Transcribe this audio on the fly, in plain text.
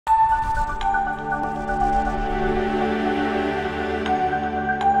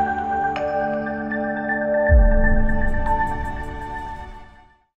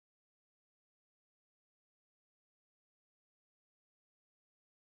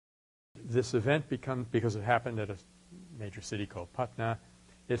this event because it happened at a major city called Patna,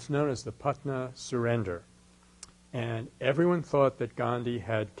 it's known as the Patna surrender. And everyone thought that Gandhi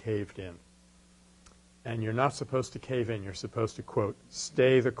had caved in. And you're not supposed to cave in. You're supposed to, quote,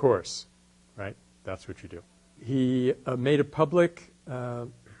 stay the course, right? That's what you do. He made a public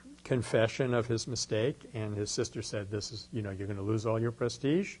confession of his mistake, and his sister said, this is, you're going to lose all your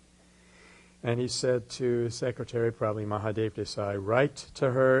prestige. And he said to his secretary, probably Mahadev Desai, write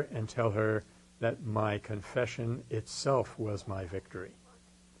to her and tell her that my confession itself was my victory.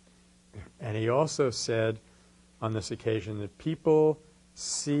 And he also said on this occasion that people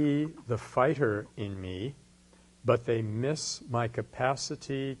see the fighter in me, but they miss my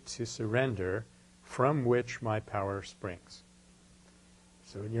capacity to surrender, from which my power springs.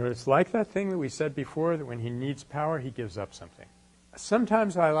 So, it's like that thing that we said before, that when he needs power, he gives up something.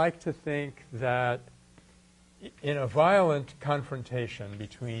 Sometimes I like to think that in a violent confrontation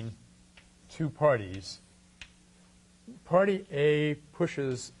between two parties, Party A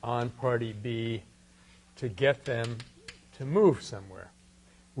pushes on Party B to get them to move somewhere.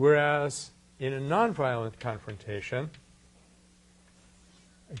 Whereas in a nonviolent confrontation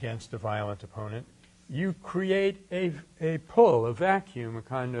against a violent opponent, you create a pull, a vacuum, a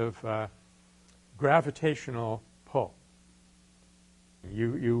kind of gravitational pull.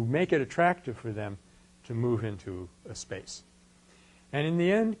 You make it attractive for them to move into a space. And in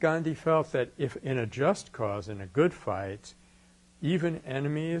the end, Gandhi felt that if in a just cause, in a good fight, even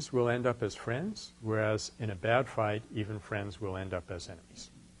enemies will end up as friends, whereas in a bad fight, even friends will end up as enemies.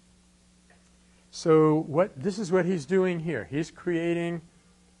 So this is what he's doing here. He's creating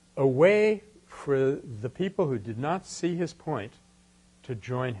a way for the people who did not see his point to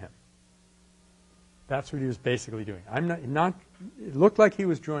join him. That's what he was basically doing. It looked like he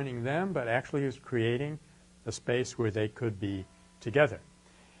was joining them, but actually he was creating a space where they could be together.